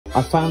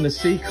I found the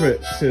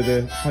secret to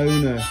the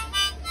Hohner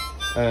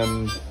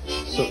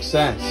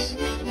success.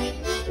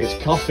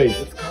 It's coffee.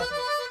 It's coffee.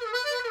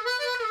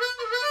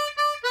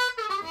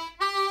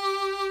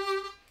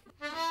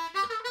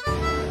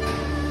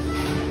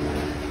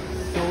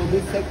 So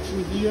this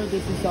section here,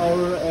 this is our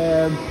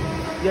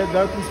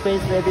working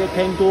space where we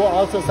can do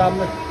also some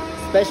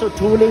special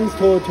toolings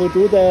to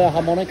do the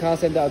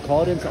harmonicas and the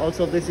accordions.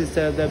 Also, this is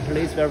the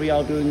place where we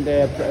are doing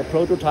the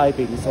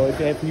prototyping. So if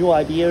you have new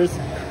ideas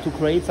to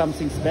create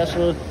something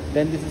special,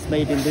 then this is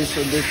made in this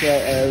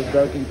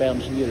working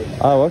bench here.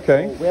 Oh,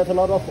 okay. So we have a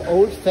lot of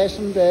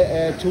old-fashioned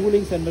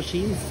toolings and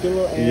machines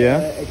still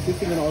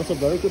existing and also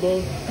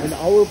workable. And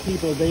our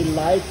people, they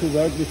like to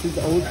work with this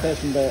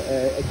old-fashioned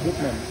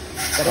equipment.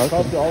 But of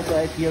course, we also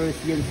have here a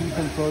CNC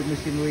controlled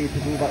machinery to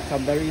do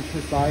some very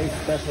precise,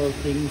 special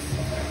things.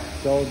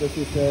 So this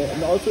is,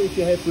 and also if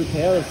you have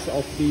repairs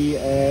of the,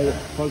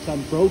 for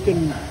example,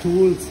 broken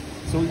tools,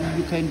 so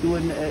you can do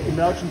an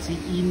emergency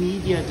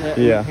immediate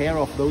repair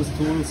of those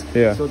tools,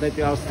 so that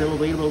they are still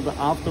available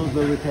after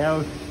the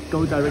repair,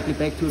 go directly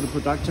back to the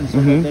production, so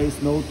that there is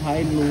no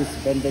time loss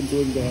when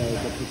doing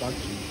the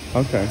production.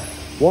 Okay.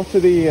 What are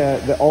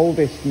the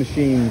oldest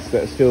machines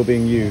that are still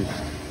being used?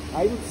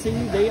 I would say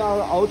they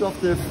are out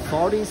of the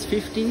 40s,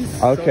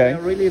 50s. Okay. So they're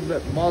really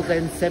more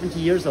than 70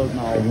 years old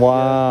now.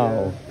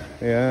 Wow.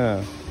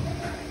 Yeah.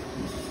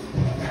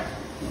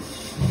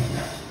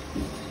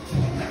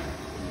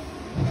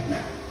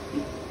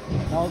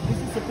 Now this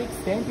is a big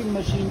stamping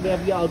machine where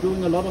we are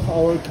doing a lot of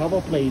our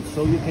cover plates.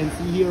 So you can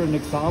see here an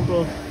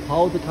example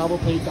how the cover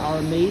plates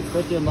are made.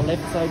 Especially on the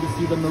left side you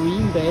see the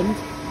marine band.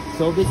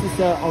 So this is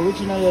the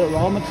original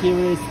raw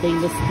material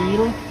stainless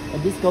steel,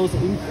 and this goes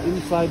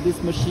inside this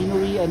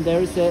machinery, and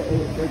there is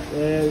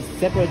a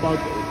separate about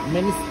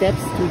many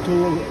steps to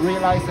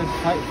realize and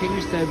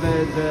finish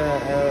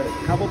the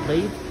cover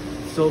plate.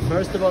 So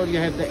first of all you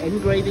have the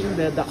engraving,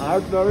 the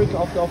artwork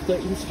of the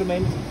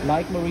instrument,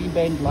 like marine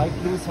band, like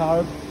blues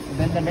harp. And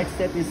then the next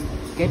step is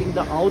getting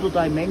the outer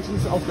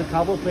dimensions of the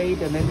cover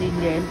plate, and then in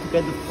the end to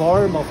get the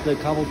form of the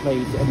cover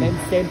plate, and then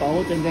stamp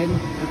out, and then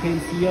you can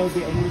see here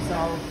the end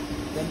result.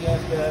 Then you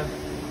have the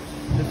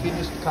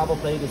finished cover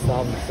plate is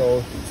done.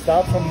 So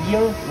start from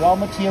here, raw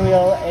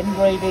material,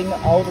 engraving,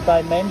 outer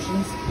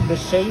dimensions, the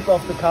shape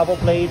of the cover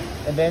plate,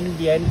 and then in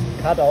the end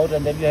cut out,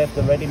 and then you have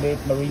the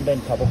ready-made marine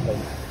band cover plate.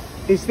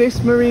 Is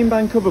this marine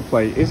band cover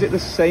plate, is it the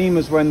same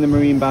as when the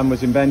marine band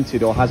was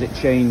invented, or has it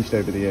changed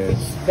over the years?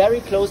 It's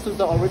very close to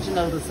the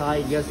original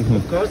design, yes.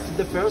 Of course,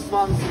 the first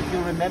ones, if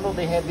you remember,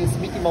 they had these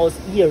Mickey Mouse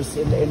ears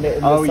in the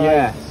side.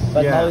 Yes.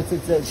 But now it's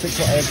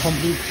a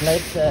complete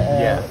flat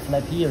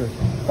here.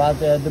 But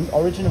the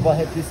original one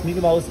had this Mickey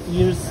Mouse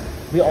ears.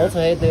 We also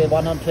had the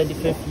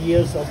 125th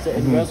years of the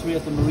anniversary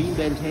of the marine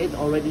band, had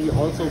already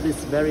also this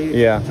very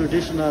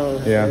traditional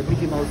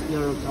Mickey Mouse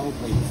ear cover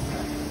plates.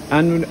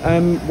 And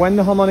when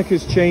the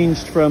harmonicas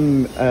changed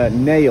from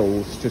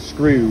nails to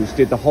screws,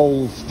 did the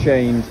holes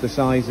change, the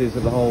sizes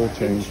of the hole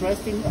change?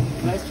 Interesting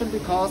question,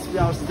 because we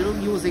are still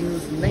using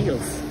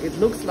nails. It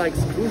looks like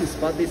screws,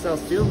 but these are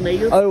still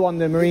nails. Oh, on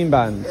the marine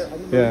bands?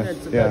 The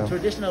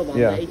traditional one,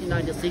 the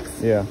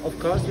 1896. Of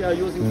course, we are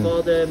using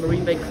for the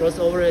marine band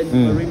crossover and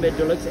marine band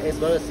deluxe, as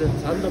well as the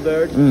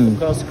Thunderbird, of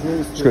course,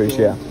 screws. Screws,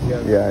 yeah.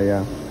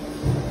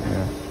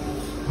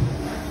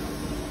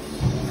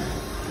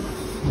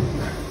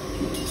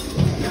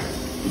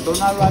 So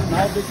now, right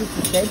now, this is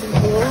the stamping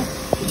tool,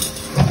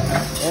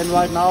 and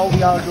right now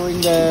we are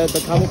doing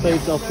the cover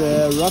plates of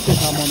the rocket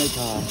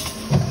harmonica.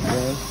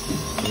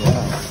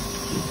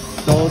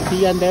 So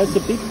see, and there's a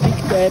big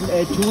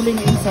tooling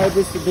inside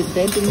this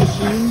stamping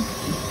machine.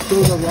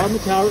 So the raw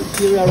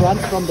material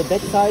runs from the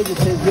back side. It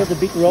says here the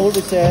big roll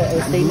with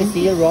a stainless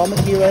steel raw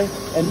material,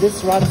 and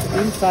this runs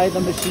inside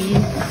the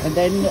machine, and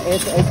then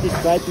as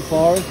described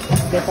before,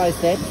 step by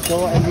step.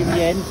 So, and in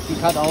the end we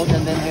cut out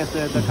and then have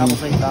the cover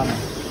plate done.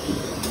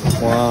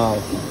 Wow.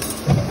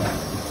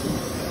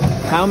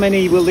 How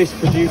many will this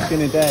produce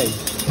in a day?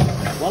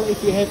 Well,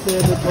 if you have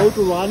the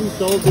total run,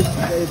 so this,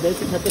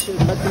 there's a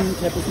maximum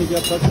capacity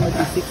of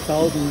approximately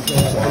 6,000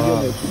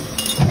 units.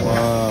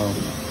 Wow.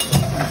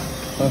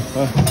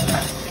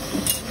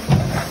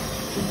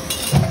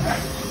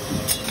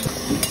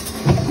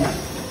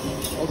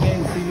 Okay,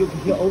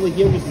 so over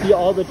here you see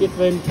all the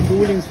different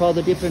toolings for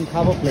the different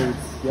cover plates.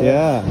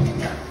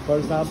 For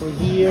example,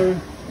 here,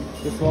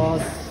 this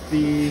was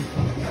the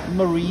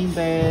marine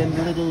band,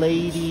 little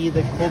lady,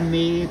 the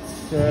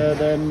comets,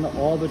 then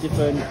all the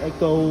different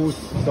echoes.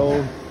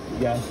 So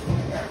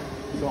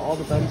so all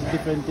the times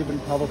different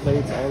cover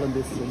plates, all in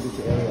this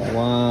area.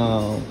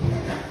 Wow.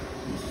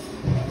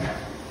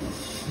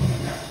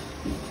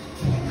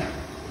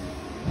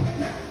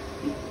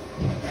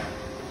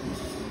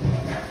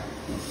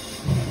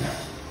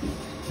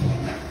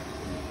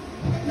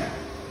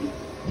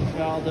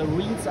 The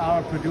reeds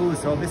are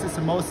produced, so this is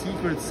the most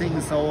secret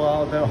thing.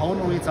 So the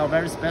Hohner reeds are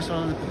very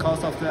special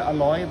because of the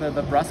alloy,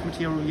 the brass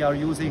material we are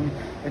using,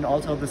 and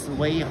also this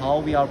way how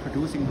we are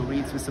producing the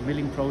reeds with the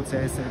milling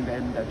process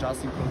and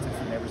adjusting process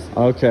and everything.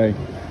 Okay.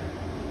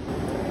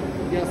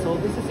 Yeah, so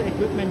this is the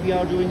equipment we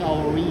are doing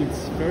our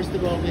reeds. First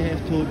of all, we have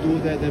to do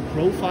the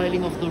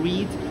profiling of the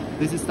reed.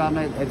 This is done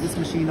at this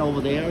machine over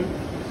there.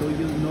 So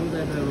you know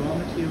that the raw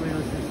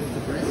materials is the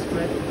breast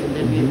strap, and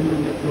then we're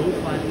doing a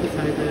profile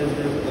inside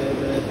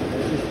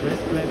this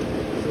breast strap,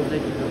 so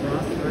that the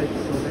brass thread,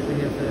 so that we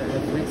have a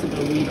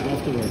flexible reed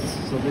afterwards.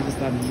 So this is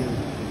done here.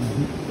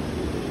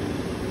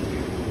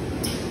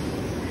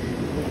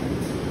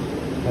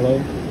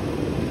 Hello.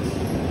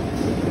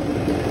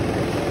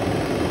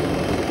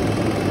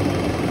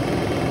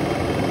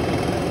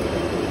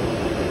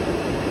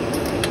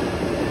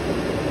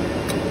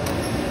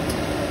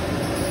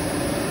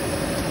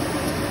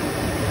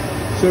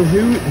 So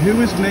who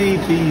has made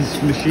these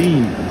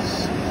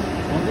machines?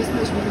 Well, these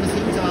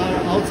machines are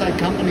outside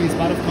companies,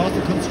 but of course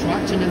the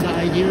construction and the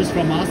ideas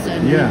from us,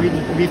 and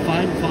we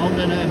found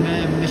a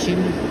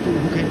machine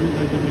who can do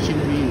the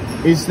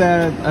machinery. Is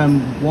there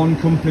one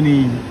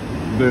company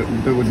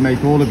that would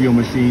make all of your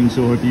machines,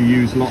 or have you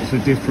used lots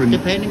of different?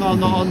 Depending on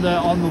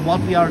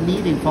what we are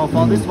needing. For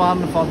this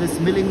one, for this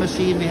milling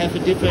machine, we have a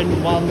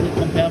different one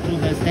compared to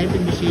the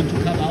stamping machine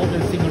to cut out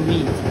a single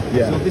reed.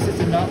 Yeah. So this is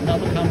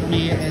another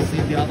company as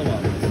in the other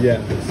one.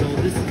 Yeah. So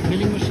this is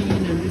milling machine,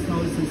 and this now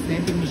is a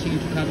stamping machine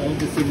to cut out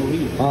the single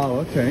reed. Oh,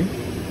 okay.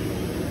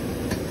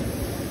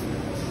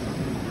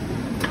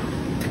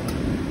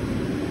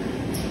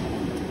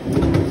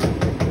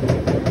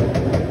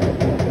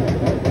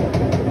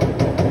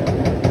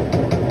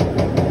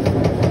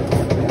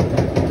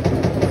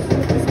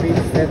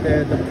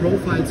 The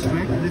profile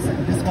strap, this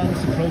one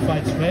is the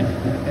profile strap,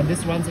 and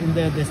this one's in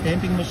the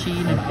stamping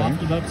machine, and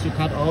afterwards you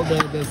cut all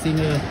the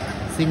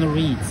single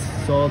reeds.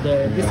 So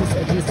this is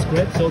at least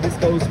scrap, so this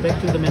goes back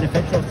to the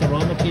manufacturer of the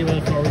raw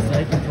material for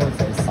recycling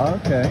process.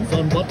 Okay.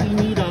 So what we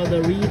need are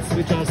the reeds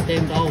which are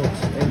stamped out,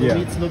 and the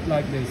reeds look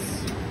like this.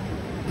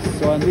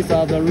 So and these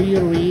are the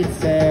real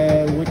reeds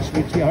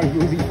which we are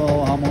using for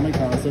our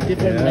harmonica. So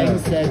different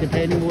lengths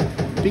depending on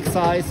big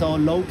size or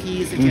low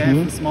keys. If you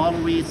have smaller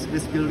reeds,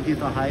 this will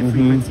give a high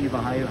frequency, the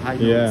high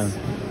notes. Yeah.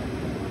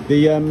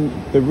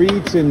 The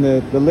reeds in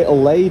the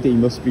little lady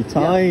must be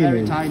tiny. Yeah,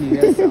 very tiny.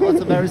 Yes,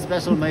 also very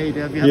special made.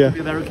 We have to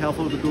be very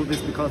careful to do this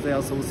because they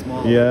are so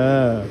small.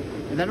 Yeah.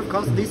 And then of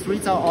course these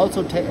reeds are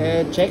also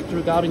checked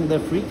regarding the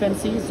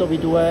frequency. So we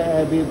do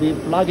we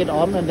plug it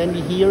on, and then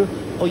we hear,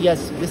 oh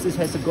yes, this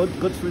has a good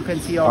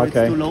frequency, or it's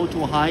too low,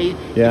 too high.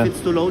 Yeah. If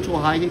it's too low, too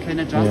high, you can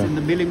adjust in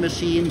the milling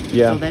machine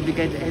so that we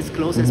get as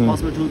close as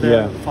possible to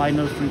the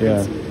final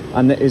frequency. Yeah.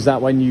 And is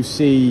that when you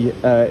see,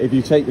 if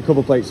you take the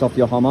cover plates off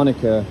your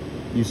harmonica,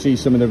 you see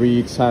some of the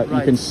reeds,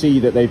 you can see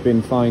that they've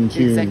been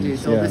fine-tuned. Exactly,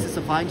 so this is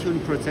a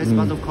fine-tuning process,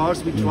 but of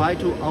course we try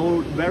to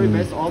our very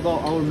best, although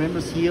our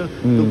members here,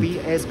 to be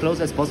as close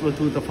as possible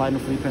to the final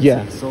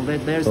frequency, so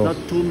that there's not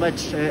too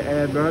much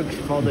work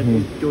for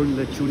during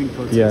the tuning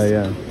process.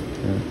 Yeah.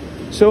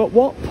 So at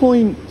what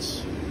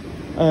point,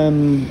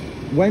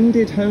 when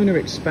did Hohner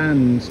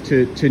expand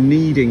to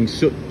needing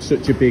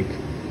such a big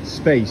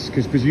space?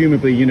 Because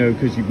presumably,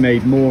 because you've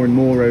made more and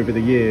more over the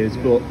years,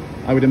 but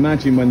I would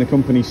imagine when the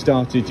company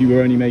started, you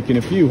were only making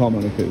a few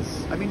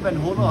harmonicas. I mean, when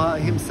Hohner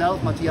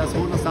himself, Matthias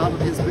Hohner,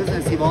 started his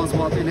business, he was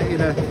in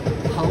a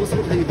house,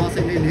 he was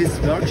in his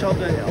workshop,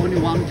 only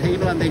one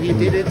table, and then he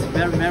did it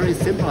very, very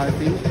simple, I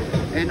think.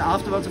 And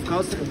afterwards, of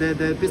course,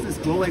 the business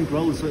grow and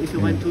grow. So if you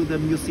went to the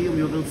museum,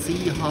 you will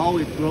see how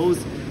it grows.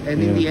 And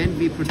in the end,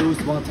 we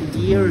produced a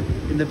year,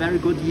 in the very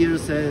good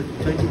years,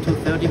 20 to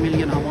 30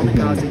 million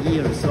harmonicas a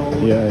year. So,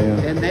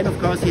 and then of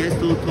course he has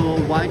to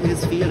widen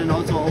his field and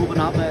also open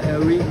up a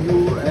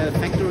new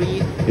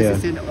factory. This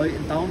is in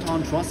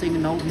downtown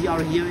Trossingen. Now we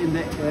are here in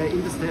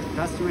the Step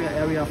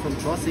area from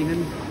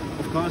Trossingen.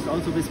 Of course,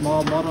 also with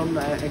more modern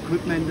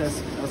equipment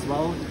as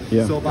well.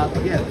 So,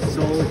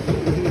 so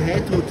he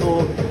had to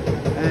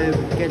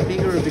get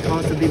bigger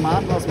because the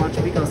demand was much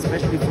bigger,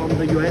 especially from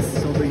the US.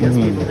 So the US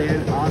people,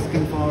 they're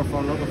asking for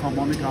a lot of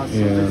harmonicas.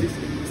 So this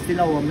is still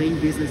our main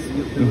business,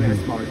 the US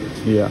market.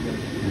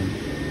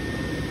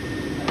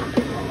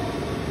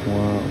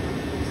 Wow.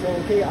 So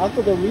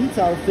after the reeds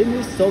are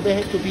finished, so they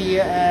have to be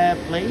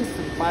placed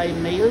by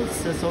nails.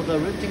 So the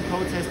riveting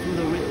process to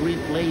the reed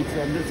plates,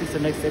 and this is the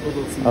next step we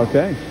will see.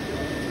 Okay.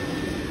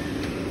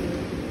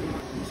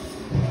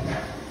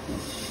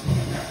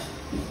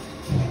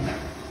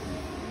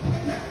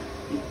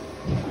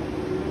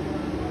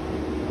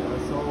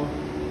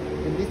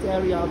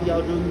 Area we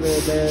are doing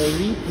the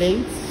reed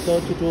plates, so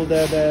to do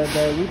the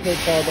reed plate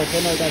for the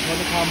tenor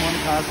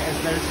harmonicas as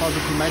well as for the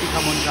chromatic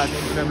harmonicas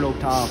and tremolo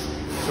octave.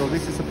 So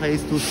this is a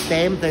place to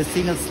stamp the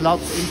single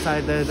slots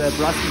inside the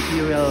brass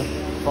material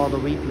for the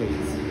reed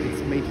plates.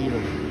 It's made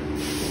here.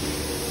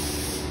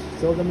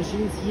 So the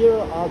machines here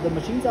are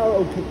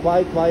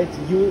quite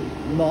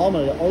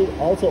normal,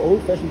 also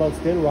old-fashioned but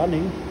still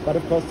running. But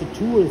of course the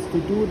tools to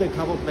do the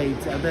cover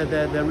plates and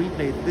the reed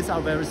plates, these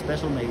are very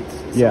special made.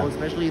 So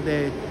especially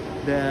the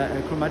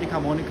chromatic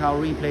harmonica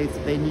replates,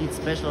 they need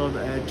special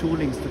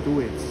toolings to do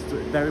it. It's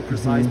very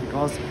precise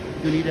because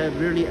you need a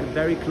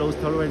very close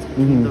tolerance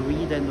between the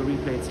reed and the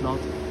replate slot,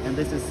 and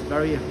this is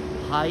very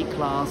high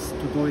class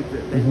to do it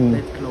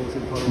that close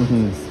in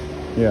tolerances.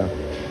 Yeah.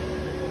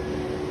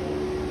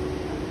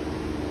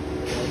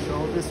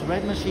 So this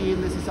red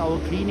machine, this is our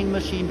cleaning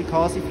machine,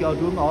 because if you are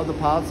doing all the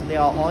parts, they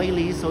are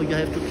oily, so you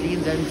have to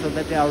clean them so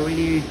that they are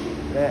really,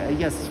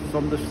 yes,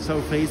 from the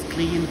surface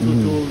clean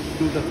to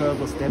do the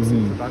further steps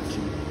in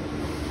production.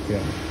 Yeah.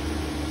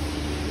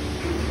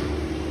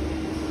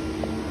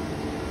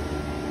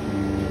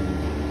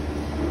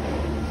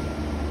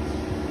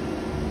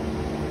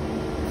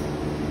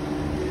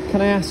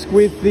 Can I ask,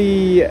 with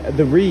the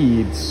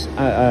reeds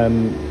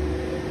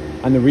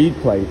and the reed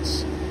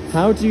plates,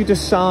 how do you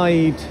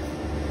decide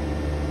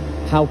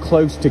how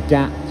close to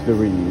gap the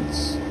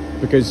reeds?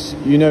 Because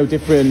you know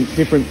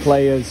different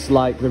players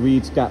like the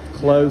reeds gap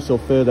close or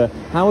further.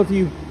 How have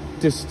you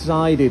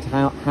decided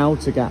how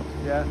to gap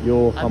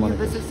your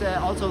harmonica? This is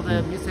also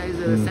the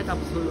setup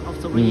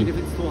of the reed. If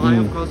it's too high,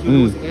 of course you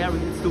lose air.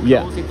 If it's too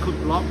close, it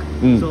could block.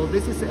 So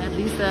this is at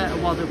least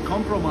the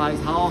compromise,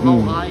 how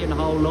high and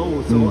how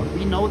low. So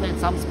we know that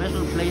some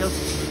special players,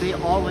 they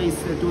always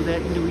do their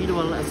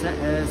individual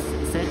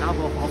setup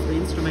of the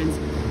instruments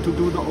to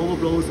do the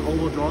overblows,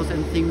 overdraws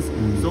and things.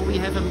 So we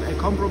have a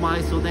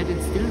compromise so that it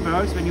still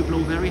works when you blow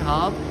very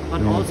hard,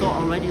 but also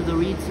already the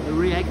reed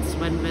reacts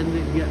when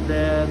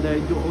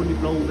you only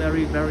blow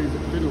very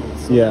little.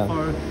 So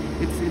therefore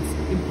it's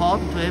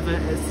important to have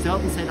a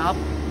certain setup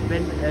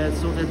when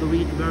so that the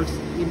reed works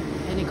in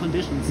any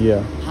conditions.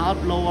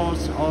 Hard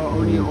blowers or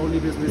only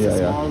with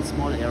a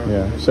small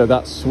error. So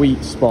that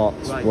sweet spot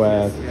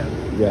where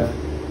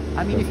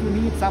I mean, if you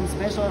need some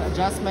special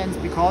adjustments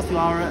because you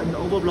are an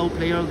overblow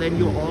player, then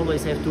you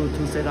always have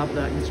to set up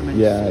the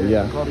instrument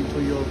according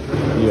to your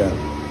preference.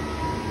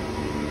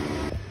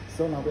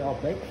 So now we are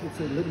back. It's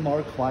a little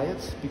more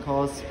quiet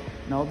because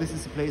now this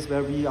is a place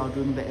where we are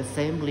doing the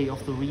assembly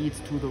of the reeds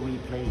to the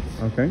reed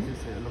plates. Okay. This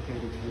is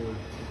located here.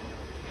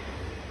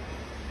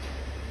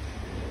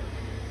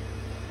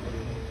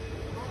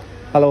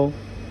 Hello.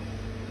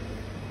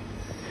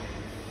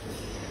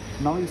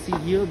 Now you see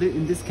here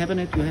in this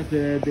cabinet you have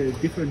the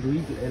different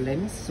reed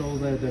lengths, so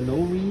the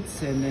low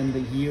reeds and then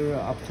here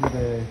up to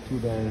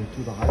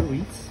the high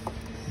reeds.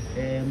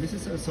 And this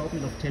is an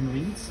assortment of 10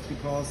 reeds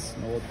because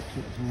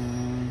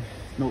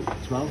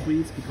 12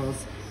 reeds,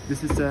 because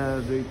this is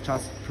we're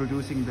just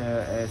producing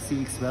the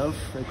CX12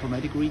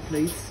 chromatic reed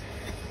plates,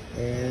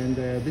 and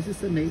this is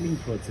the nailing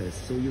process.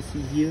 So you see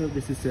here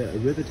this is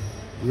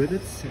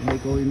rivets, and they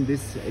go in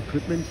this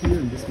equipment here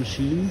in this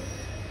machine.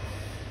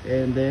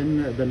 And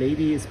then the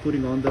lady is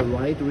putting on the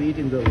right reed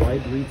in the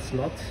right reed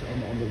slot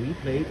on the reed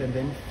plate, and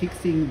then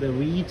fixing the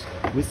reed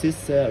with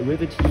this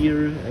rivet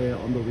here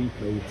on the reed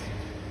plate.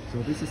 So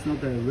this is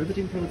not the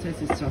riveting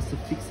process, it's just a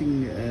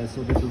fixing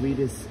so that the reed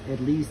is at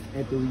least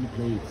at the reed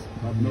plate,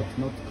 but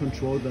not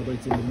controlled whether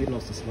it's in the middle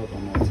of the slot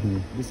or not.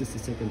 This is the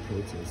second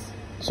process.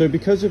 So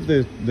because of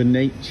the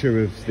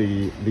nature of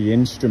the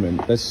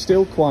instrument, there's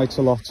still quite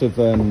a lot of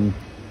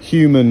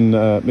human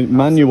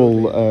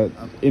manual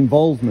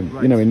involvement,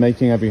 you know, in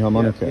making every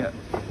harmonica.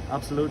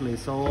 Absolutely.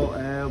 So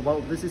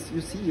well, this is,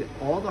 you see,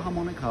 all the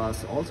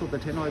harmonicas, also the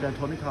tenoid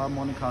diatonic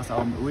harmonicas,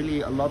 are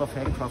really a lot of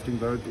handcrafting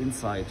work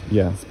inside.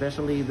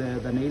 Especially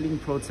the nailing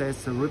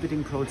process, the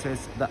riveting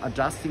process, the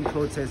adjusting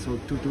process, so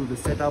to do the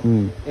setup,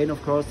 and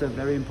of course the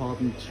very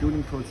important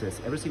tuning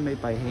process. Everything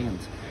made by hand.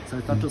 So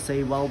it's not to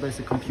say, well, there's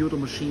a computer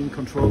machine,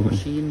 control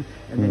machine,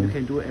 and then you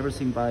can do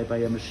everything by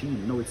a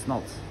machine. No, it's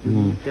not. You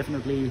need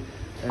definitely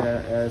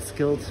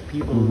skilled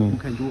people who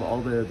can do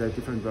all the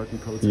different working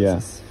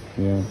processes.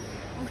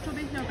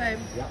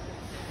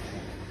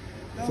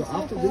 So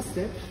after this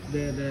step,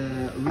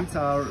 the reeds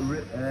are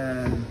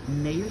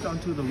nailed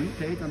onto the reed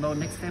plate, and our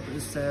next step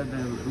is the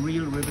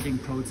real riveting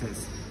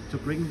process to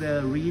bring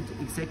the reed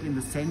exactly in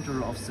the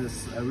center of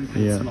this reed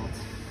plate slot.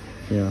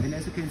 And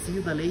as you can see,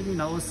 the lady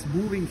now is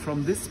moving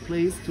from this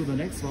place to the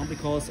next one,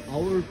 because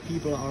our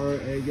people are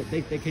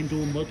they can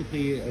do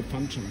multiple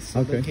functions.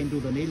 So they can do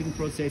the nailing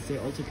process, they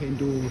also can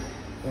do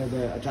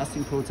the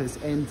adjusting process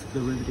and the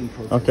riveting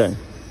process.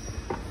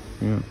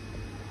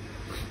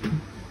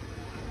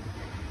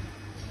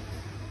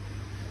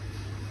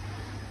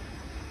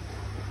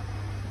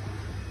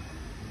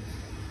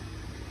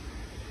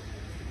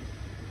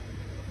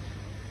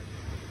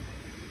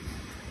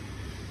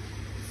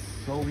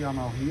 So we are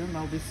now here.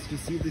 Now this, you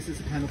see, this is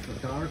a kind of a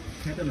dark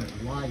cabinet.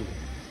 Why?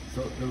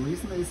 So the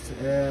reason is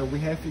we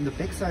have in the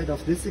back side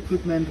of this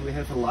equipment we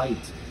have a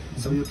light,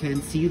 so you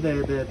can see the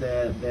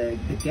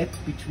gap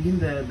between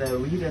the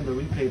reed and the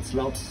reed plate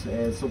slots.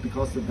 So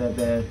because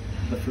the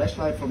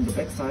flashlight from the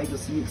back side, you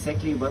see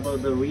exactly whether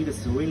the reed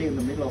is really in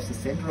the middle of the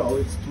center or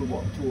it's too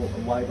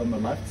wide on the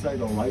left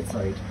side or right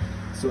side.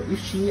 So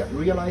if she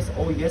realizes,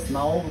 oh yes,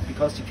 now,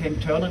 because you can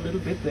turn a little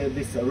bit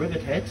this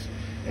rivet head,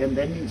 and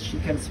then she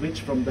can switch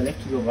from the left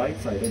to the right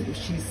side. And if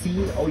she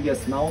sees, oh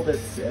yes, now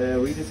this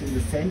reed is in the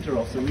center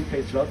of the reed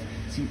plate slot,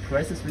 she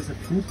presses with a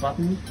push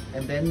button,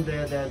 and then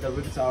the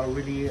rivets are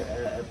really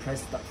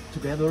pressed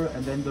together,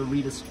 and then the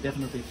reed is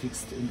definitely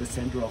fixed in the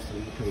center of the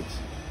reed plate.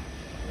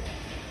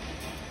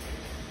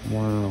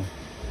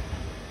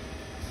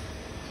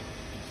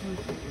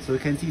 So you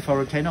can see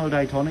for a 10-hole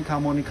diatonic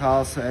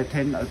harmonicas,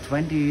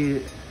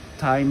 20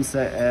 times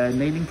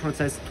nailing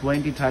process,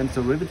 20 times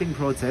the riveting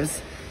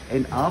process.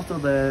 And after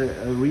the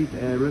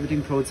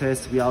riveting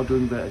process, we are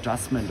doing the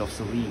adjustment of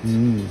the reed.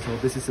 So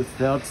this is the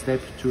third step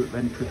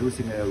when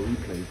producing a reed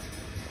plate.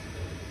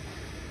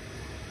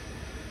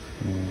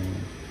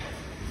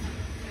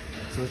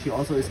 So she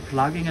also is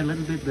plugging a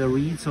little bit the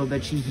reed so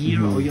that she hear,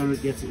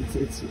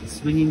 it's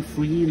swinging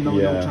free, no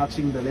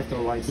touching the left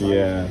or right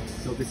side.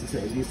 So this is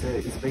this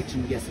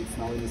inspection. Yes, it's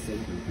now in the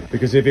center.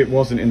 Because if it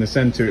wasn't in the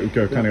center, it would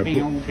go kind of,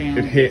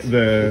 it'd hit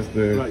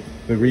the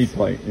reed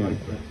plate. Yeah.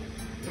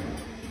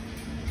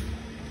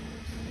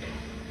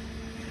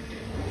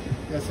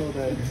 Yeah, so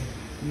the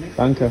next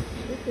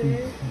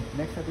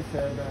next step is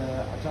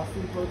the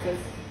adjusting process.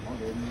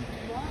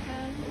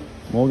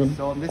 Morgan.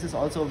 So this is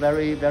also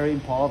very, very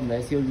important,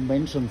 as you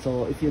mentioned.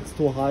 So if it's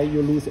too high,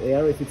 you lose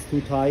air. If it's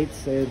too tight,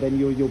 then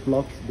you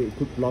block. It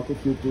could block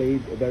if you play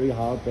very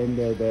hard. Then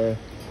the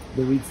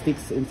reed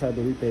sticks inside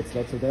the reed plate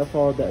slot. So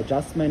therefore, the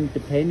adjustment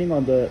depending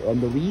on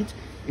the reed.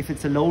 If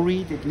it's a low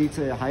reed, it needs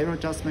a higher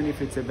adjustment.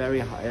 If it's a very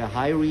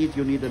high reed,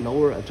 you need a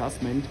lower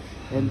adjustment.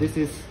 And this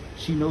is,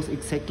 she knows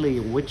exactly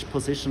which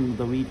position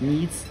the reed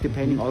needs,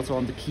 depending also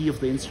on the key of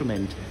the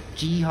instrument.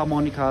 G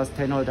harmonicas,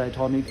 10-hole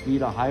diatonic,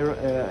 need a higher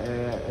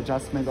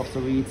adjustment of the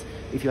reeds.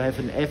 If you have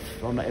an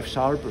F on the F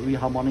sharp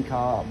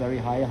harmonica, very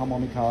high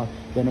harmonica,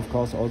 then of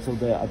course also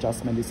the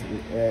adjustment is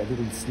a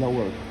little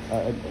slower,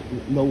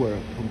 lower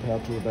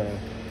compared to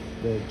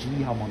the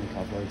G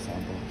harmonica, for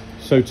example.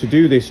 So to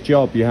do this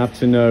job, you have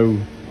to know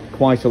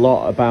quite a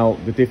lot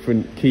about the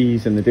different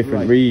keys and the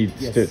different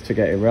reeds to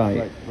get it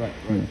right. Right.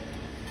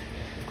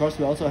 Of course,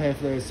 we also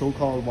have the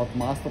so-called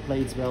master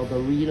plates, where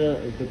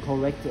the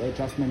correct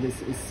adjustment is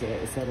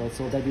settled,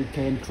 so that you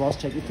can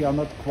cross-check. If you are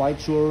not quite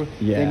sure,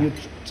 then you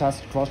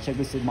just cross-check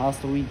with the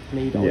master reed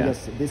plate. Oh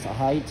yes, this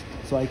height,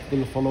 so I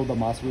will follow the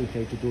master reed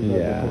plate to do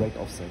the correct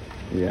offset.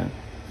 Yeah.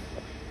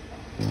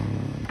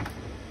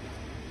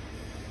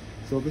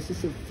 So this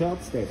is the third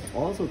step,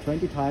 also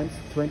 20 times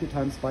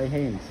by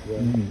hand.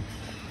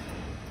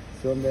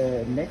 So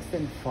the next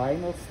and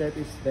final step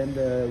is then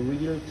the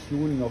real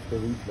tuning of the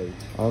reed plate.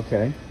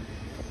 Okay,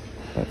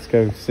 let's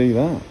go see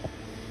that.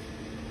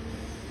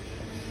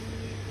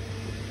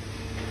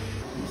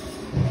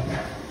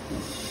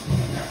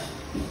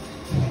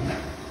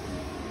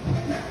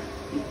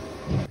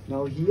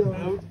 Now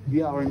here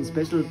we are in a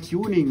special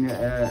tuning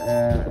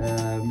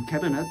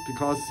cabinet,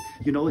 because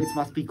you know it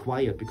must be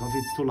quiet, because if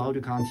it's too loud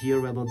you can't hear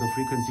whether the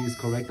frequency is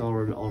correct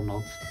or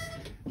not.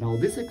 Now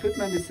this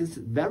equipment is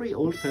very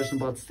old-fashioned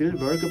but still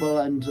workable,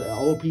 and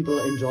our people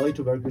enjoy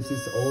to work with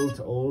this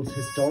old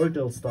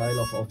historical style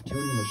of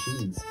tuning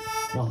machines.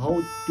 Now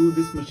how do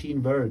this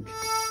machine work?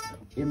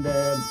 In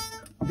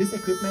this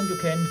equipment you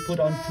can put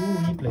on two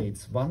reed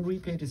plates. One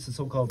reed plate is the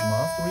so-called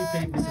master reed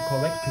plate with the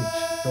correct pitch.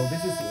 So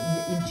this is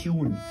in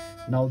tune.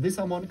 Now this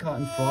harmonica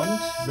in front,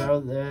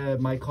 where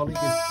my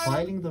colleague is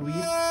filing the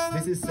reed,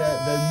 this is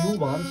the new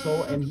one.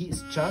 So, and he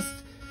is just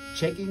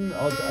checking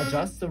or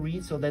adjust the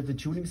reed so that the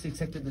tuning is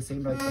exactly the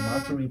same like the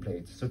master reed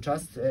plate. So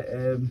just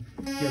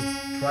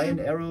try and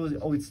error.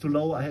 Oh, it's too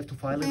low, I have to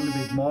file a little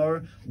bit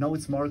more. Now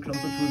it's more closer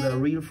to the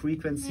real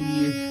frequency.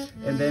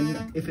 And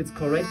then if it's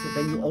correct,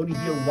 then you only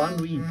hear one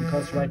reed,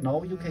 because right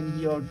now you can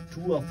hear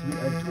two or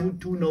three,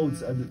 two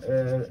notes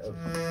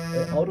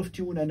out of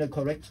tune and a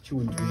correct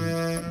tuned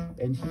reed.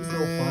 And he's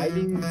now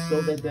filing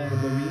so that the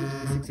reed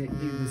is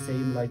exactly the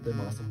same like the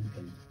master reed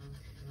plate.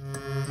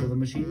 So the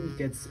machine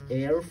gets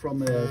air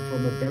from a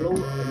bellow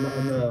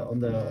on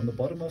the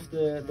bottom of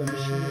the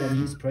machine, and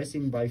he's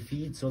pressing by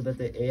feet so that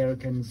the air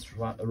can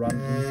run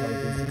inside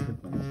this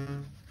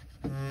equipment.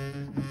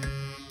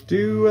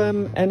 Do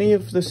any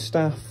of the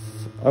staff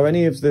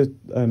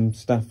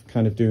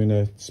kind of doing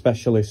a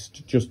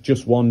specialist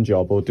just one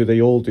job, or do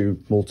they all do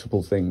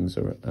multiple things?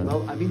 Or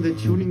well, I mean, the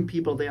tuning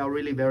people, they are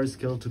really very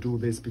skilled to do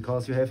this,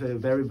 because you have a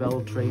very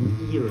well trained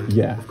ear.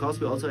 Yeah. Of course,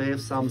 we also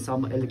have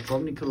some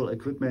electronical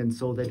equipment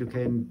so that you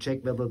can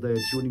check whether the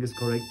tuning is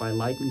correct by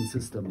lightning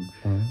system.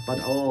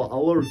 But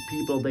our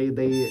people, they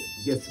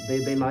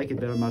like it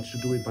very much to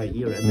do it by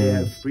ear, and they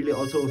have really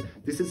also,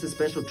 this is a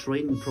special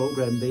training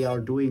program they are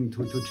doing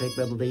to check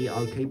whether they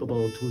are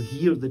capable to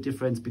hear the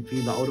difference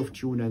between the out of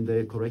tune and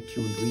the correct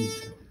tuned reed.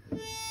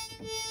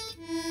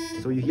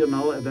 So you hear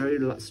now a very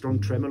strong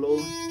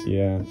tremolo.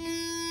 Yeah.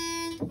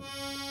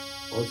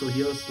 Also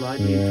here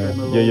slightly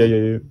tremolo.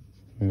 Yeah.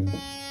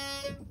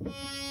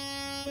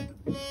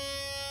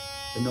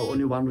 And now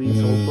only one reed.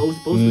 So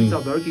both reeds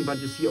are working, but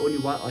you see only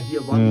one. I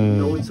hear one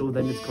note, so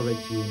then it's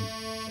correct tuned.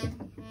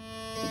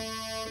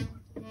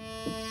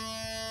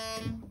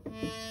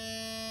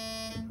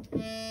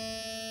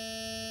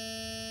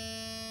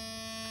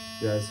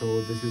 Yeah.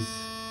 So this is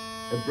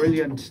a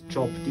brilliant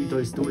job Dieter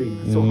is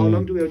doing. So how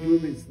long do you do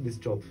this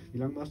job? Wie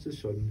lange machst du es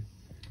schon?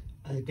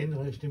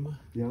 Generell Stimme?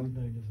 Ja.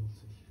 49.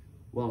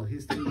 Well,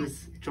 he's doing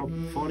this job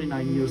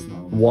 49 years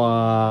now.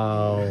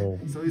 Wow.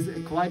 So he's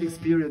a quite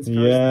experienced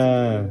person.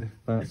 Yeah,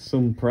 that's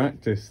some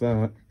practice,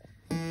 that.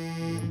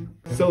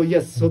 So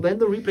yes, so then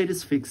the replate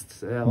is fixed,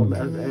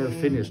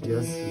 finished,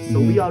 yes. So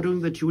we are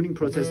doing the tuning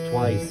process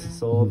twice.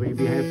 So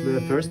we have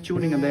the first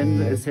tuning and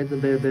then set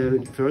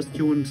the first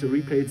tuned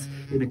replates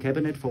in a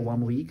cabinet for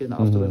 1 week, and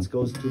afterwards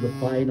goes to the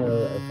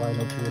final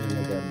tuning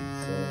again.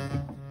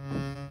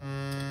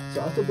 So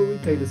after the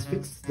replate is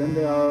fixed, then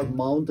they are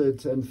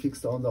mounted and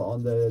fixed on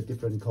the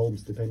different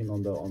combs depending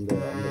on the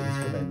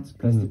instrument.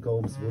 Plastic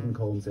combs, wooden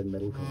combs, and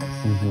metal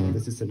combs.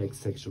 This is the next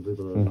section we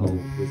will now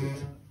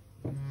visit.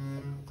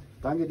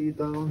 Danke,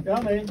 Dieter.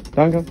 Gerne.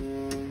 Danke.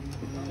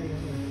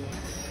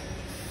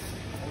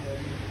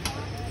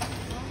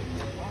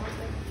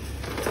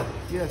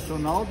 Yeah, so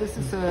now this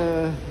is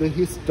the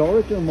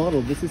historical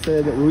model. This is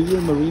the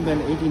real Marine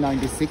Band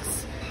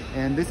 1896.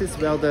 And this is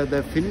where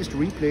the finished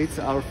replates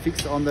are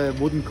fixed on the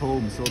wooden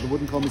comb. So the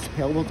wooden comb is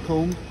pellet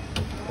comb,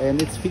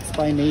 and it's fixed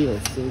by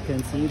nails. So you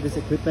can see this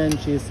equipment,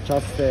 she's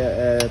just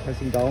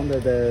pressing down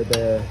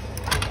the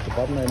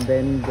button, and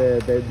then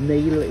the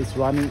nail is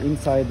running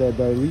inside the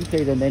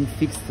replate and then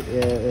fixed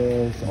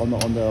on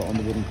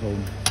the wooden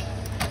comb.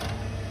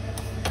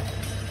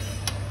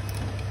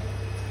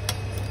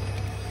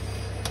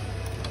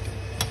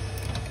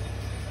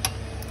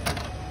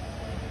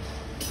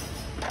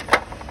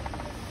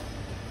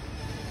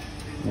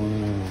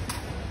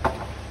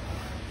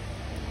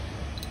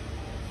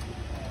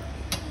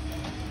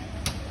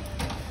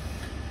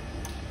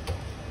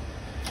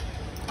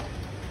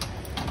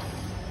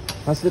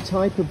 Has the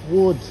type of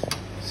wood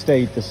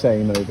stayed the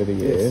same over the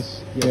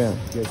years? Yes.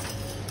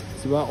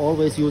 So we are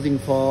always using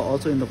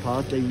also in the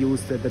past they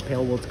used the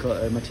pellet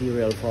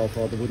material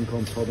for the wooden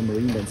combs for the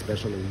marine band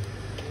especially.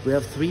 We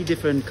have 3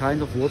 different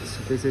kinds of woods.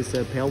 This is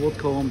a pellet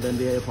comb, then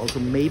we have also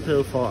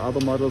maple for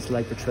other models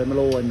like the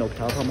tremolo and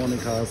octave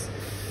harmonicas.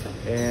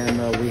 And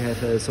we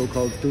have a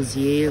so-called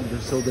douzier.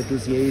 So the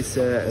douzier is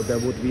the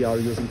wood we are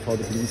using for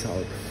the blues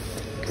harp.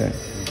 Okay.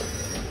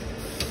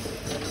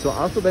 So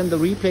after then the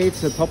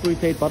replates, the top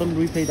replate, bottom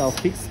replate are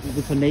fixed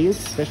with the nails,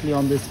 especially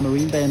on this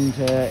Marine Band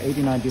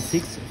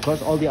 1896. Of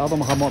course, all the other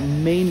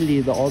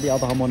all the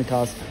other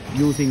harmonicas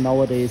using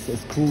nowadays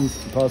screws,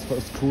 because for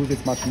screws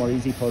it's much more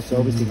easy for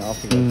servicing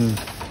afterwards.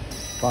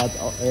 But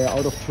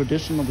out of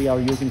tradition, we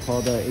are using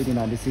for the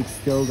 1896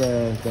 still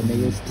the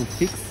nails to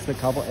fix the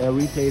cover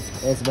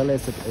replates as well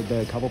as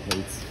the cover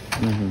plates.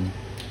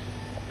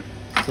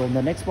 So in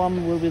the next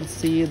one we will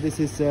see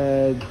this is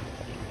the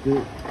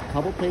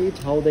cover plate,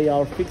 how they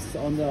are fixed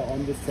on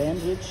the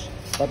sandwich,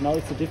 but now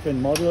it's a different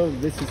model.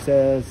 This is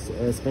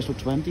a special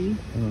 20.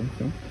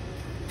 Okay.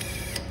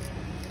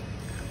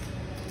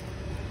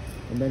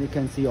 And then you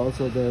can see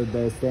also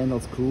the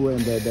standard screw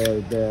and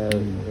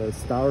the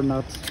star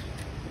nut,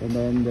 and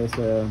then there's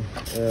a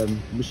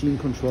machine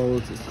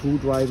controlled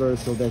screwdriver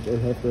so that it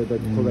have the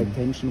correct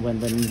tension when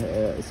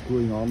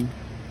screwing on.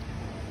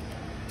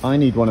 I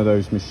need one of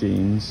those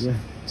machines. Yeah.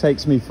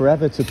 Takes me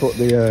forever to put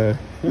the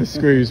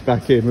screws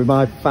back in with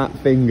my fat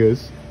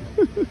fingers.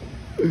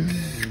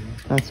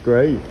 That's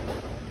great.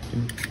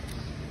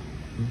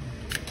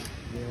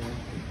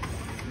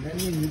 And then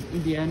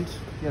in the end,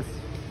 yes,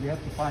 we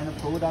have to find a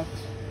product.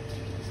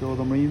 So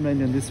the Marine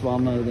Band in this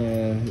one,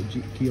 the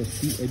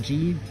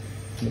G.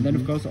 And then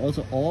of course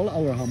also all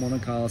our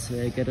harmonicas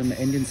get an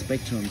end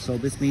inspection. So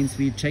this means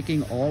we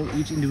checking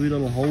each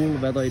individual hole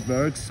whether it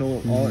works.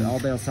 So are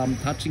there some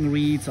touching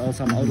reeds or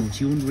some out of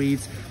tune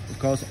reeds? Of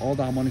course all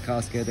the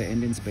harmonicas get an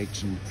end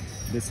inspection.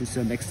 This is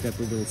the next step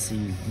we will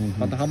see.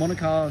 But the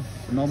harmonica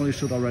normally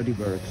should already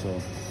work. So.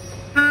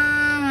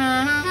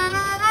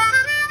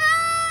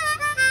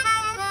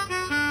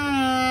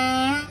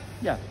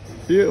 Yeah.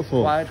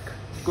 Beautiful. Quite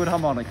good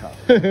harmonica.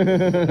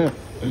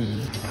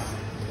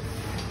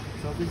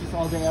 So this is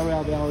all the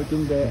area where we're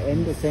doing the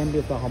end assembly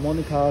of the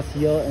harmonicas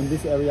here. In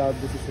this area,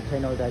 this is the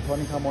tenor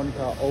diatonic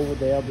harmonica. Over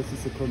there, this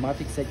is the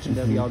chromatic section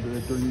that we are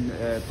doing,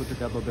 put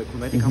together the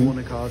chromatic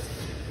harmonicas.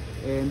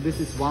 And this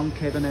is one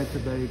cabinet,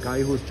 the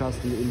guy who's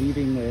just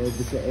leaving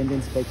with the end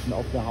inspection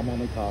of the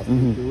harmonicas.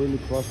 To really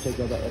cross-check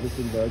whether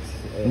everything works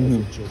as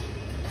it should.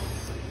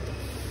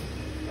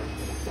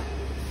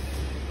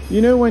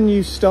 You know, when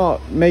you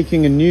start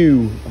making a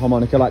new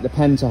harmonica, like the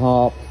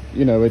pentaharp,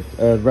 you know,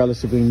 a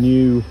relatively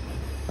new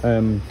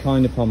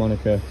kind of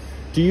harmonica,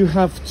 do you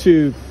have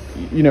to,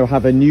 you know,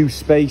 have a new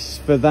space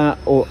for that,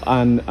 or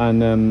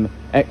and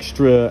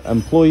extra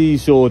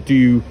employees, or do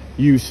you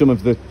use some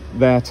of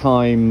their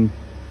time,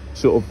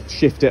 sort of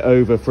shift it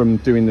over from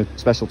doing the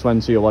special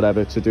 20 or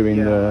whatever to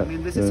doing the... I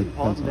mean, this is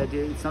important that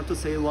it's not to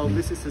say, well,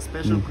 this is a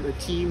special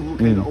team who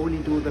can only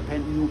do the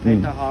new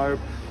pentaharp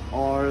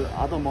or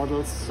other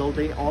models, so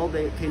they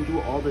can do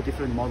all the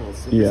different models.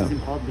 So this is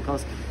important,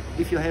 because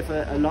if you have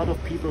a lot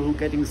of people who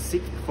getting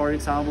sick, for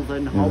example,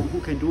 then who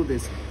can do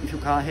this? If you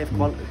can't have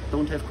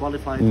don't have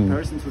qualified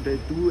persons who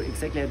do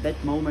exactly at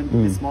that moment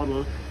this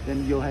model,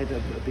 then you had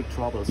a big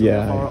trouble. So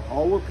for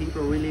our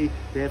people, really,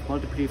 they have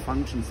multiple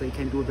functions. They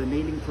can do the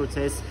nailing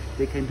process.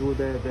 They can do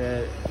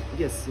the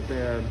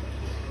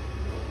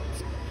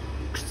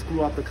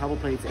screw up the cover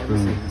plates,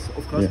 everything. So,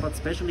 of course, but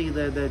especially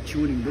the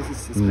tuning, this is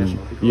special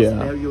because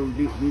there you'll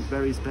meet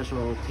very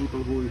special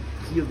people who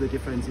hear the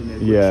difference in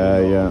it.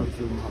 Yeah.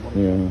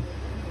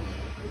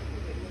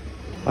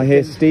 I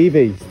hear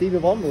Stevie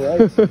Wonder,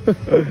 right?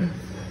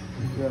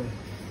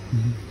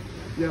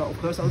 Yeah, of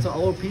course. Also,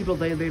 our people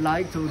they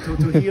like to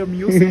hear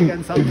music,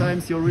 and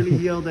sometimes you really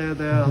hear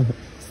the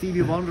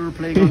Stevie Wonder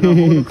playing on a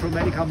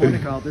monochromatic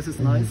harmonica. This is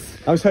nice.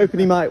 I was hoping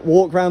he might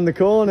walk round the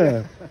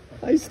corner.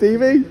 Hey,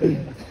 Stevie.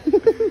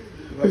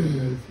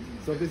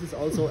 So this is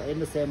also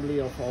an assembly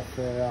of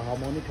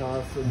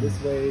harmonicas. In this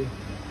way,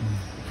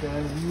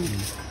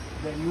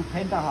 the new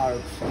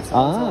pentaharp. It's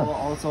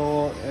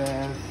also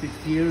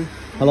fixed here.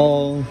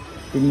 Hello.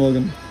 Good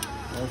morning.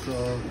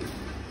 Also.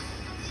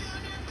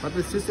 But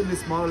the system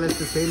is more or less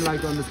the same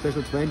like on the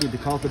Special 20,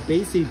 because the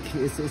basic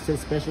is a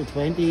Special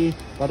 20,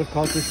 but of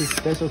course this is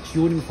special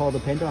tuning for the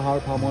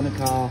pentaharp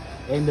harmonica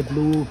and the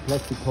blue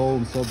plastic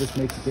comb, so this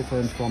makes a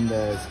difference from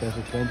the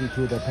Special 20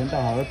 to the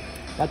pentaharp.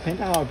 But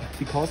pentaharp,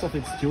 because of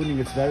its tuning,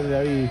 it's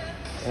very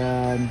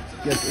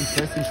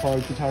interesting for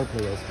guitar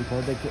players,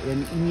 because they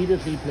can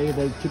immediately play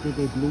the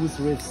typical blues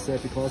riffs,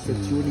 because the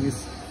tuning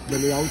is, the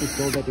layout is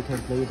so that you can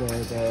play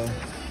the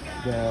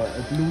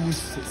blues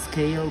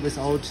scale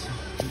without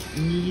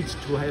need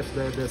to have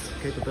the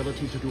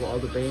capability to do all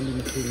the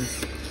bending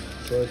things.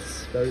 So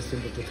it's very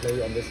simple to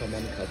play on this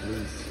harmonica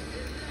blues.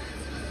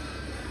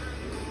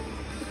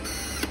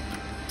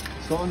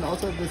 So, and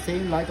also the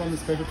same like on the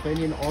Special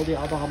 20 and all the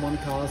other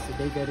harmonicas,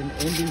 they get an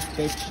end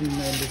inspection,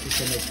 and this is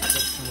the next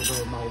section we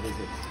will now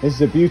visit. This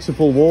is a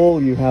beautiful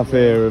wall you have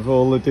here of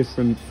all the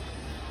different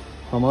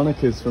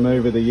harmonicas from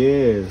over the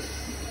years.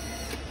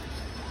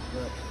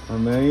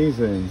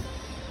 Amazing.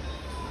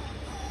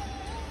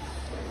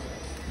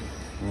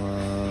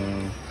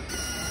 Wow.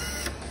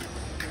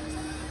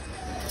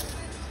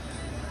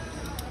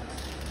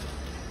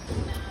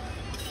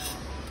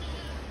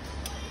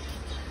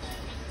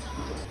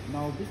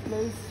 Now this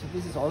place,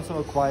 this is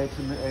also a quiet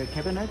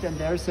cabinet, and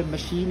there's a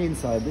machine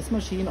inside. This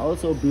machine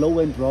also blow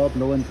and draw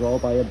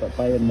by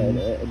an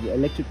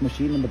electric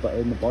machine in the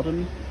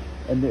bottom.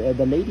 And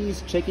the lady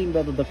is checking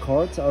whether the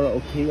chords are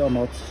okay or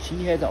not.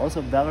 She has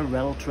also very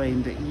well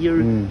trained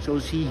ear, so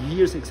she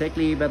hears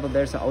exactly whether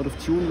there's an out of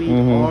tune read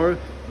or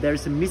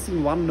there's a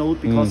missing one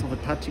note because of a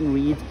touching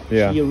read.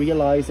 She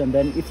realizes, and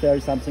then if there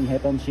is something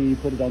happen, she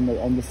put it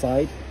on the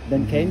side.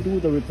 Then can do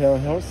the repair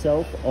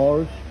herself,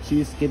 or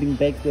she's giving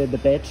back the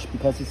badge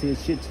because she says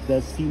shit,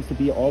 there seems to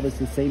be always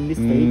the same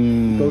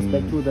mistake. Goes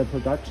back to the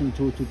production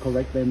to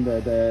correct then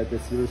the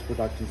serious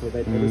production, so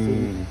that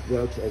everything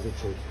works as it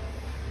should.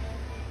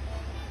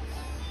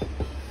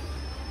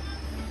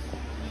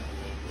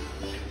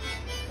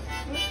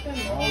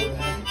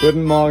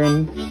 Guten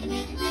Morgen.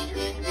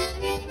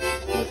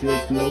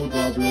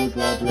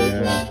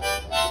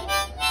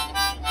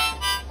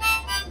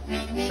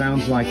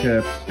 Sounds like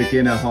a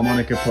beginner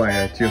harmonica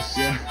player, just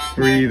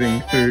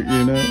breathing through,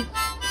 you know.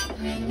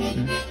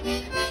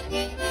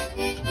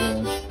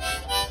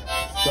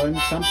 So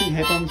if something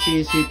happened,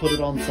 she put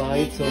it on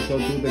side, so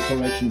do the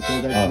correction,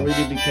 so that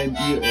really we can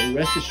be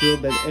rest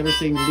assured that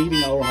everything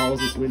leaving our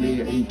house is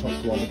really in top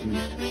quality.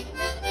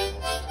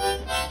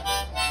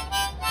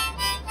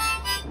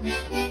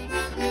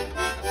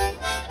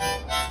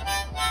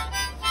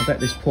 I bet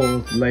this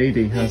poor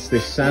lady has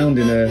this sound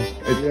in her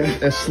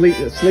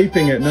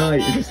sleeping at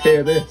night. You just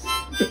hear this.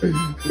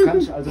 Du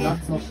kannst also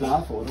nachts noch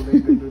schlafen, oder?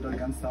 Wenn du den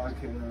ganzen Tag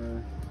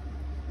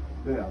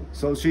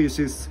so she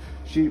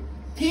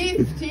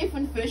Tief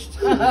und fischt.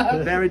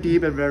 Very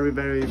deep and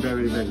very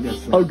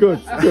yes. Oh good.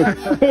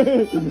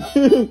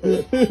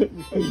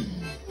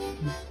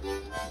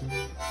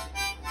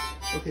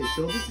 Okay,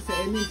 so this is the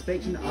end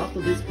inspection.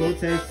 After this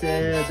process,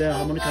 the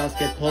harmonicas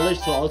get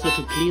polished, so also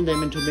to clean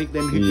them and to make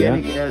them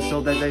hygienic, so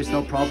that there is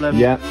no problem.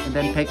 And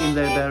then packing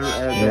the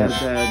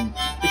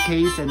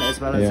case and as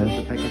well as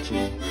the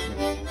packaging.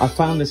 I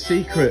found the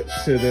secret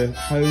to the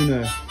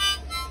Hohner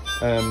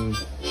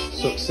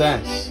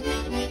success.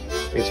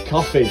 It's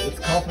coffee. It's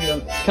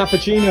coffee.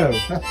 Cappuccino.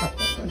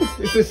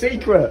 It's the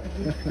secret.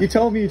 You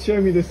told me you'd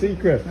show me the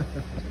secret.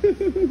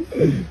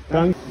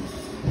 Thanks.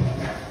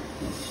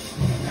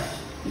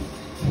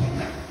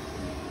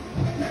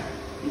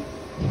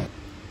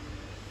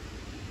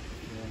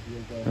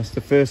 That's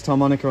the first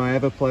harmonica I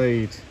ever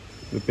played,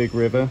 the Big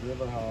River.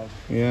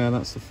 Yeah,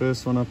 that's the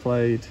first one I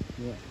played.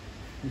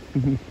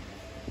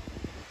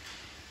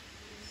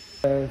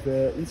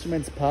 The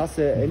instruments pass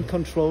the end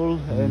control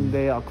and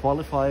they are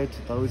qualified.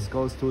 Those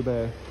goes to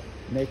the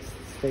next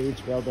stage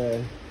where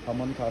the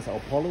harmonicas are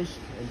polished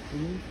and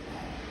cleaned.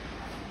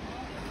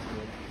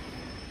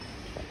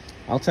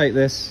 I'll take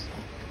this.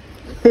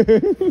 So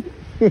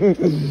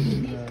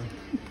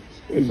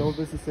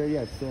this is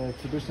it's a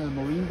traditional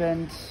marine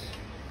band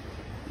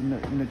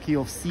in the key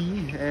of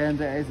C, and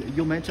as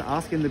you mentioned,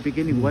 asked in the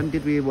beginning, when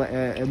did we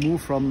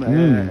move from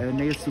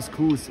nails to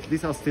screws?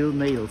 These are still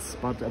nails,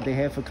 but they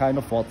have a kind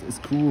of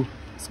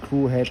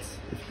screw head,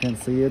 if you can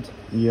see it.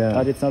 Yeah.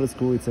 But it's not a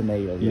screw, it's a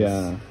nail.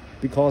 Yes.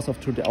 because of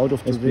out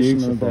of It's tradition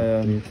beautiful,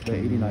 the beautiful,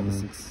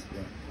 8096.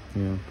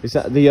 Yeah. Is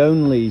that the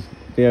only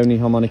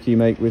harmonica you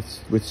make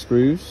with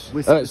screws?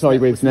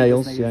 With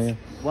nails. Yeah.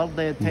 Well,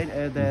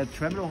 the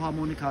tremolo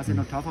harmonicas and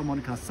octave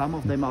harmonicas, some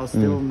of them are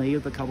still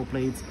nailed, the cover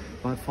plates,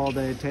 but for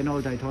the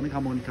tenor diatonic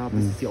harmonica,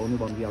 this is the only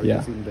one we are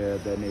using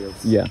the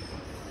nails. Yeah.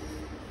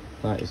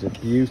 That is a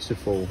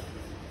beautiful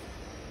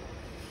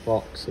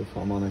box of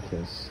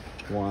harmonicas.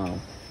 Wow.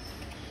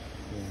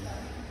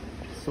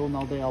 So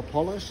now they are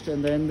polished,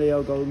 and then they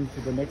are going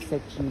to the next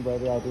section where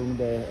we are doing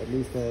at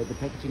least the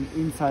packaging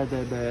inside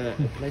the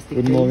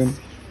plastic case.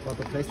 But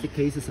the plastic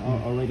cases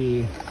are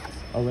already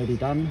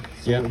done.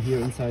 So here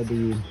inside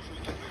the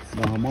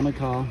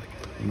harmonica,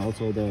 and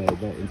also the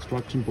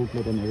instruction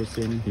booklet and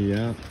everything.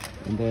 Yeah.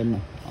 And then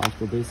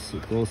after this,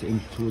 it goes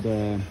into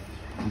the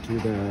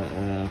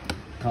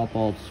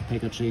cardboard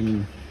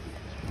packaging.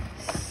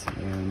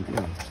 And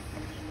yeah.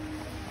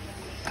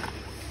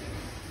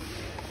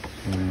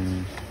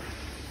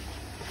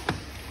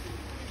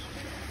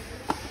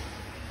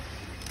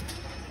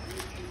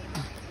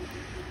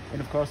 And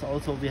of course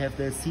also we have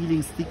the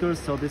sealing stickers,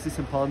 so this is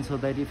important so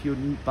that if you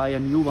buy a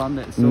new one,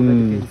 so that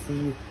you can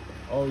see,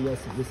 oh yes,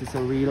 this is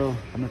a real,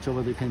 I'm not sure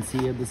whether you can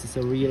see it, this is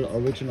a real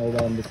original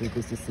one, this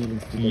is sealing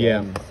sticker.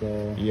 Yeah.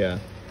 So yeah.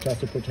 Just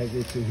to protect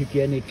it, to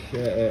hygienic,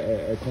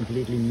 a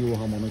completely new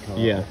harmonica.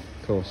 Yeah,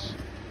 of course.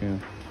 Yeah.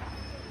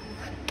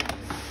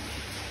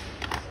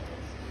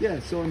 Yeah,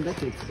 so and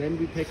that's it. Then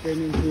we pack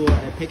them into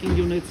packing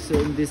units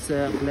in these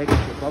black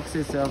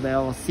boxes. There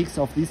are 6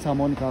 of these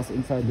harmonicas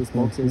inside these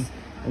boxes,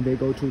 and they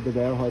go to the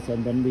warehouse,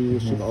 and then we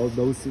ship all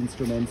those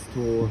instruments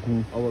to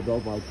our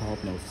worldwide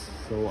partners.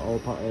 So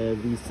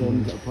we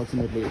send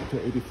approximately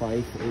to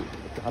 85,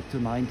 up to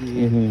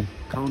 90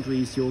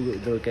 countries. You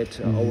will get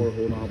our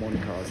Hohner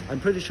harmonicas. I'm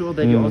pretty sure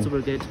that you also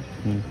will get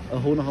a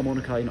Hohner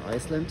harmonica in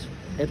Iceland,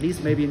 at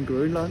least maybe in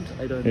Greenland.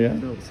 I don't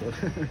know.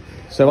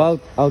 So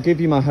I'll give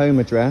you my home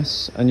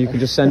address, and you can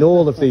just send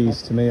all of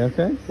these to me,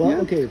 okay?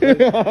 Well, okay.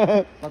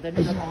 But then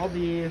you have all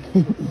the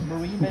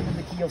marine men in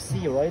the key of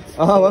C, right?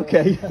 Oh,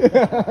 okay.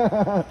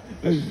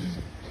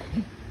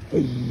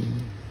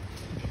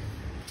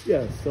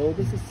 Yeah, so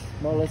this is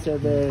more or less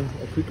a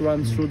quick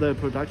run through the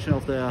production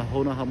of the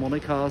Hohner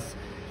harmonicas.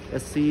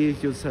 As see,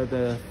 you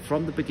said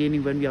from the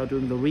beginning when we are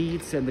doing the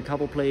reeds and the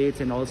cover plates,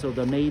 and also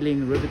the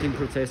nailing, riveting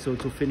process, so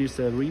to finish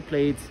the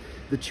replates,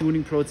 the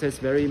tuning process,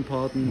 very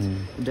important,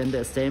 and then the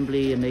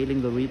assembly and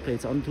nailing the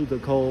replates onto the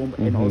comb,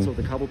 and also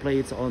the cover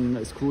plates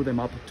screw them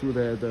up to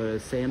the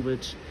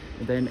sandwich,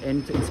 and then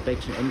end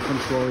inspection, end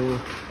control,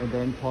 and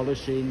then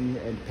polishing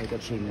and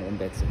packaging, and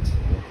that's it.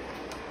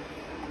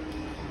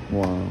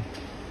 Wow.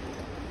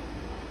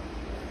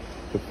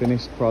 The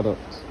finished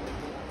product.